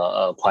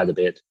quite a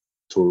bit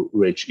to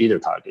reach either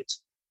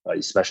targets,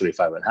 especially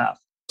 5.5.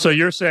 So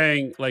you're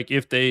saying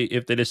if they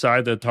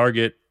decide to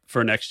target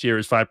for next year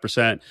is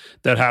 5%,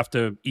 that have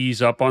to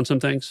ease up on some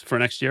things for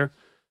next year?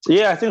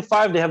 Yeah, I think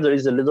 5 they have to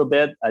ease a little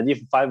bit, and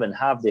if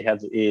 5.5 they have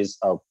to ease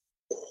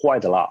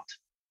quite a lot,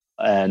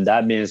 and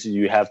that means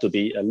you have to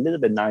be a little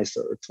bit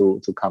nicer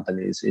to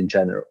companies in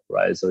general,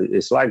 right? So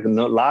it's like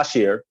last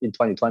year in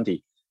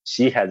 2020,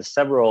 she had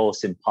several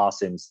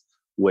symposiums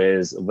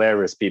with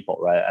various people,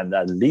 right, and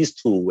at least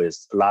 2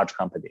 with large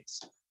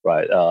companies,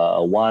 right?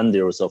 One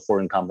there was a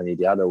foreign company,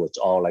 the other was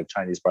all like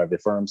Chinese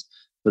private firms.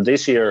 But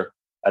this year,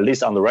 at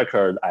least on the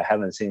record, I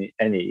haven't seen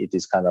any of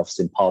these kind of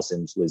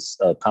symposiums with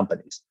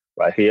companies.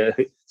 Right here,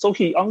 so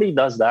he only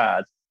does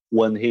that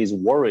when he's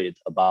worried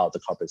about the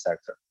corporate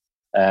sector,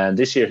 and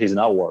this year he's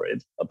not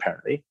worried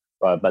apparently.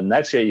 Right, but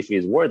next year, if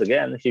he's worried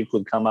again, he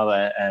could come up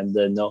and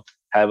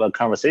have a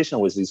conversation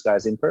with these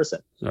guys in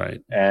person.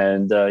 Right,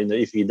 and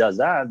if he does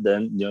that,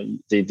 then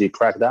the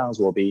crackdowns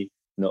will be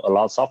a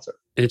lot softer.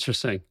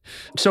 Interesting.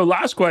 So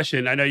last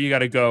question, I know you got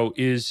to go,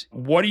 is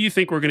what do you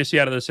think we're going to see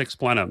out of the sixth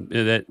plenum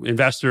that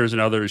investors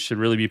and others should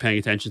really be paying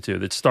attention to?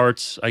 That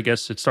starts, I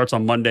guess it starts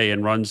on Monday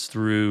and runs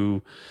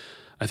through,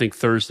 I think,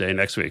 Thursday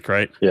next week,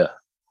 right? Yeah.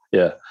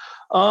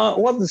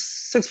 Well, the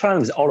sixth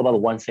plenum is all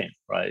about one thing,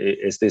 right?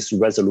 It's this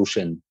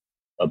resolution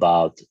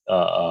about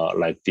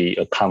like the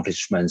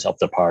accomplishments of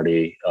the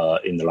party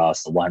in the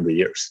last 100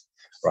 years.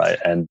 Right.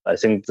 And I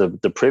think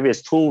the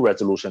previous 2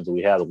 resolutions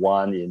we had,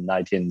 one in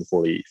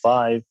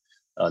 1945,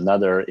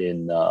 another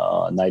in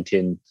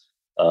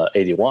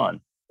 1981,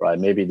 right?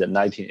 Maybe the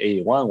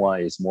 1981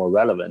 one is more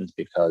relevant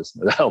because,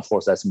 of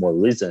course, that's more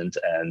recent,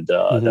 and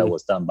that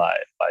was done by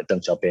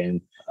Deng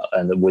Xiaoping.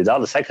 And without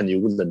the second, you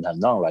wouldn't have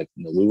known.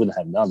 We wouldn't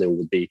have known there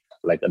would be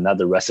like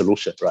another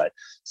resolution, right?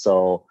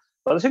 So,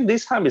 but I think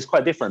this time is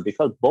quite different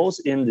because both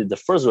in the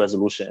first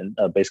resolution,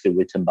 basically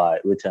written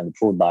and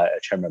approved by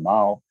Chairman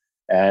Mao,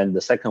 and the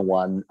second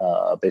one,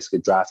 basically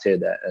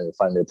drafted and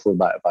finally approved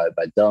by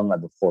Deng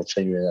and, of course,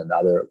 Chen Yun and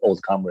other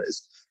old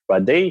comrades.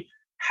 Right? They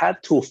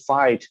had to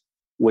fight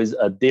with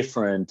a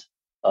different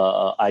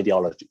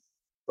ideology.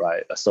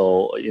 Right?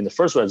 So in the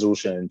first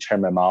resolution,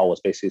 Chairman Mao was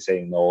basically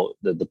saying, no,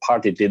 the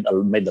party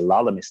made a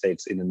lot of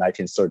mistakes in the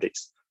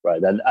 1930s. Right?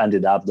 Then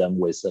ended up then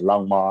with a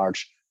long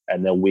march,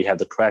 and then we had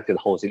to correct the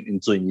whole thing in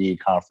Zunyi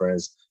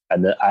conference,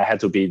 and then I had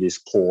to be this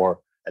core.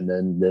 And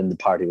then the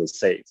party was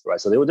saved, right?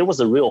 So there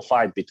was a real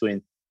fight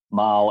between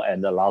Mao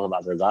and a lot of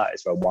other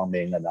guys, right? Wang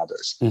Ming and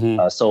others.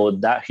 So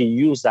that he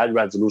used that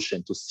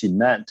resolution to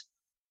cement,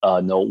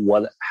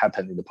 what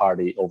happened in the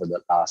party over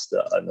the last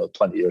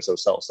 20 years or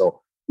so.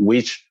 So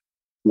which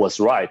was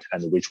right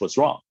and which was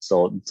wrong.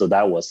 So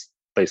that was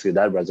basically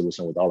that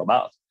resolution was all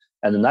about.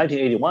 And the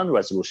 1981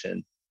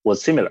 resolution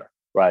was similar,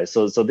 right?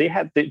 So they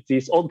had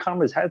these old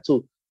comrades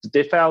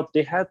they felt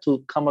they had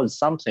to come up with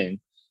something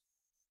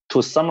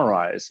to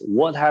summarize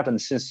what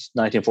happened since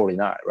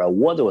 1949, right?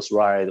 What was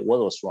right, what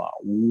was wrong?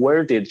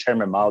 Where did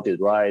Chairman Mao did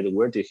right?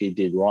 Where did he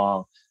did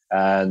wrong?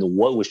 And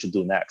what we should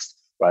do next,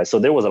 right? So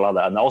there was a lot of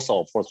that. And also,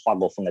 of course, Hua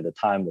Guofeng at the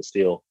time was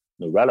still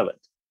relevant,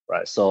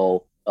 right?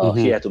 So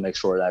he had to make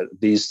sure that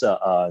these,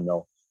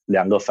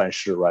 两个范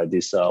式, right?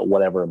 This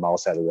whatever Mao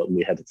said,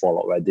 we had to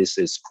follow, right? This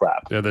is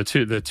crap. Yeah, the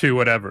two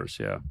whatevers,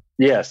 yeah.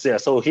 Yes, yeah.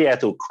 So he had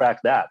to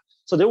crack that.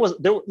 So there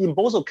in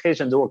both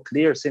occasions there were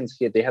clear things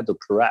here they had to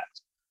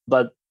correct,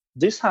 but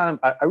this time,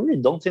 I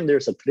really don't think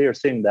there's a clear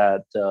thing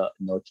that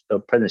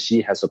President Xi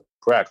has to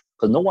correct,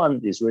 because no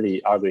one is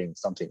really arguing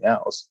something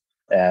else.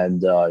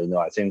 And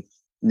I think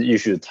you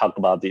should talk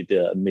about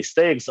the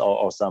mistakes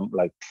or some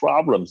like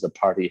problems the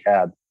party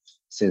had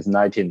since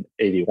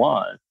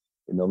 1981.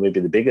 Maybe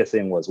the biggest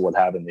thing was what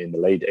happened in the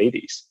late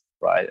 80s,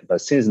 right?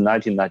 But since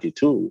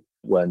 1992,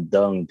 when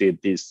Deng did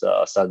this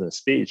Southern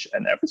speech,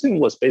 and everything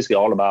was basically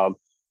all about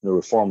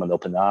reform and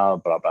open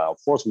up, blah blah.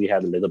 Of course, we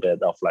had a little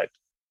bit of like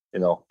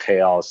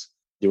chaos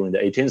during the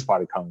 18th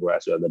Party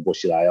Congress, the Bo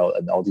Xilai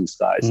and all these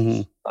guys.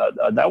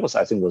 That was,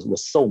 I think,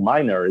 was so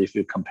minor if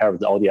you compare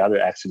with all the other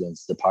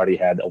accidents the party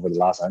had over the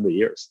last 100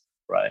 years,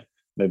 right?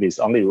 Maybe it's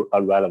only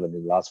relevant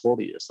in the last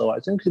 40 years. So I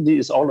think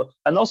these all,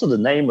 and also the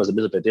name was a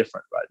little bit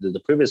different, right? The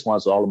previous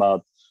ones were all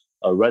about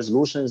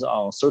resolutions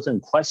on certain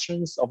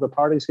questions of the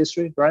party's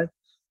history, right?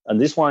 And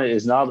this one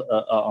is not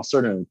on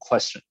certain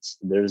questions.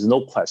 There is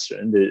no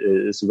question.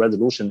 It's a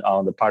resolution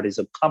on the party's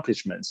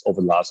accomplishments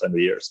over the last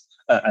 100 years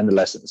and the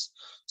lessons.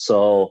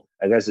 So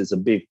I guess it's a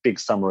big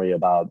summary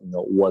about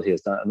what he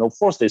has done. And of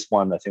course, this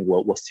one I think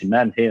will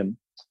cement him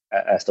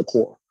as the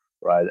core,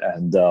 right?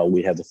 And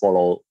we have to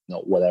follow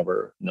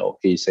whatever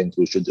he thinks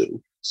we should do.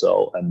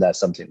 So, and that's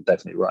something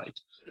definitely right.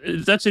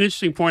 That's an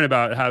interesting point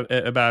about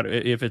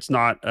if it's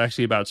not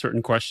actually about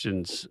certain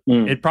questions.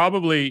 It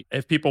probably,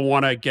 if people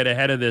want to get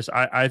ahead of this,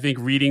 I think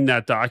reading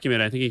that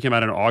document, I think it came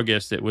out in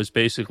August, it was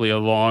basically a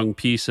long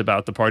piece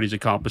about the party's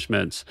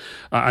accomplishments.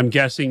 I'm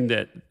guessing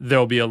that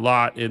there'll be a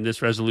lot in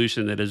this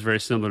resolution that is very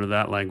similar to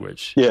that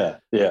language. Yeah.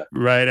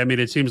 Right? I mean,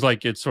 it seems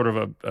like it's sort of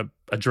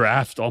a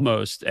draft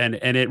almost. And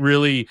it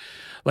really,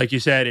 like you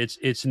said,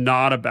 it's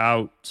not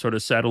about sort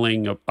of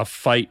settling a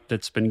fight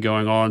that's been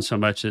going on so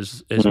much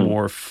as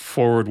more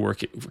forward forward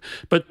working.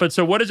 But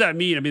so what does that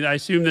mean? I mean, I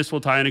assume this will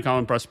tie into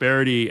common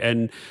prosperity,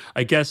 and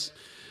I guess,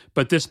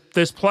 but this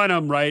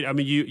plenum, right? I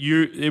mean,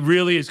 it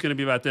really is going to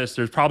be about this.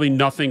 There's probably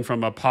nothing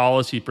from a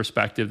policy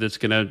perspective that's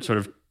going to sort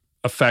of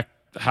affect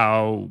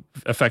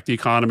the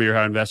economy or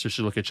how investors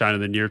should look at China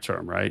in the near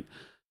term, right?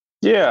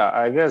 Yeah,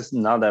 I guess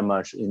not that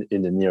much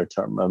in the near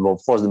term. And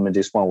of course,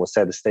 this one will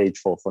set the stage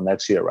for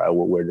next year, right?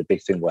 Where the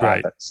big thing will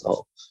happen.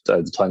 So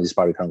the 20th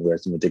Party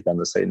Congress, they're going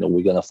to say,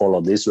 we're going to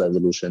follow this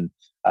resolution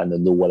and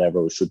then do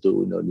whatever we should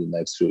do, in the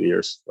next few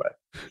years, right?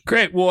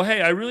 Great. Well,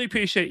 hey, I really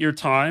appreciate your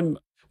time. I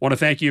want to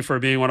thank you for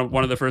being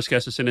one of the first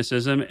guests of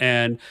Cynicism,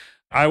 and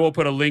I will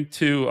put a link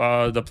to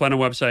the Plenum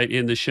website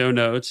in the show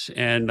notes,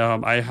 and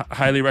I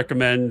highly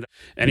recommend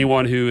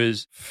anyone who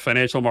is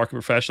financial market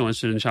professional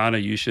interested in China,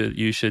 you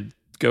should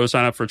go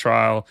sign up for a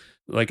trial.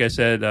 Like I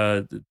said,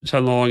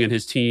 Chen Long and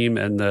his team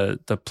and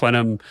the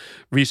Plenum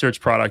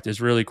research product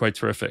is really quite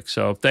terrific.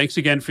 So thanks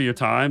again for your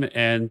time,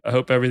 and I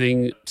hope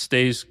everything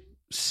stays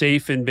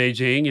safe in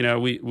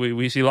Beijing.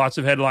 We see lots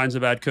of headlines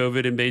about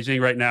COVID in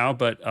Beijing right now,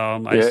 but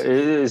it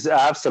is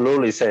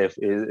absolutely safe.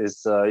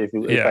 If I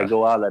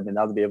go out, I may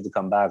not be able to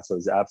come back, so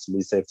it's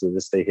absolutely safe to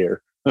just stay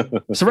here.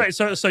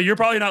 So you're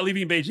probably not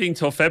leaving Beijing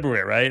till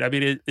February, right? I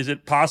mean, is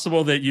it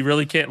possible that you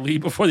really can't leave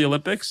before the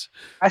Olympics?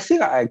 I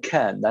think I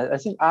can. I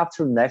think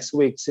after next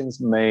week, things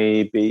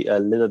may be a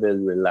little bit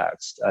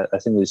relaxed. I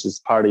think it's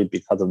just partly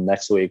because of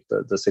next week,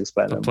 the sixth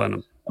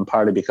plenum, and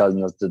partly because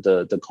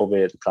the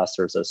COVID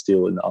clusters are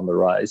still on the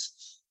rise.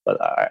 But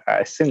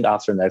I think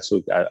after next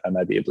week, I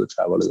might be able to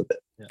travel a little bit.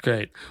 Yeah.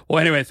 Great. Well,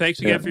 anyway, thanks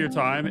again for your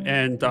time,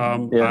 and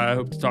I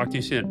hope to talk to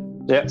you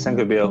soon. Yeah, thank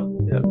you, Bill.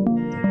 Yeah.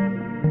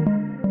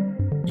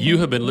 You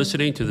have been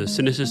listening to the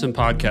Cynicism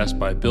Podcast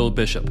by Bill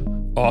Bishop,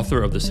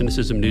 author of the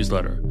Cynicism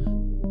newsletter.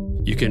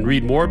 You can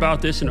read more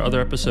about this and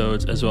other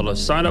episodes, as well as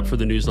sign up for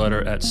the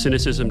newsletter at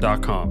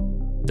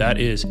cynicism.com. That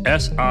is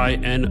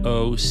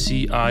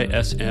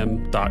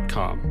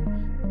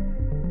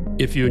SINOCISM.com.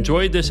 If you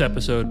enjoyed this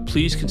episode,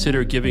 please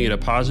consider giving it a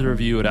positive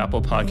review at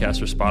Apple Podcasts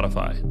or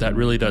Spotify. That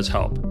really does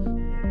help.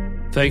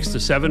 Thanks to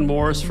Seven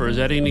Moores for his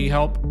editing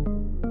help,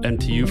 and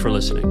to you for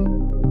listening.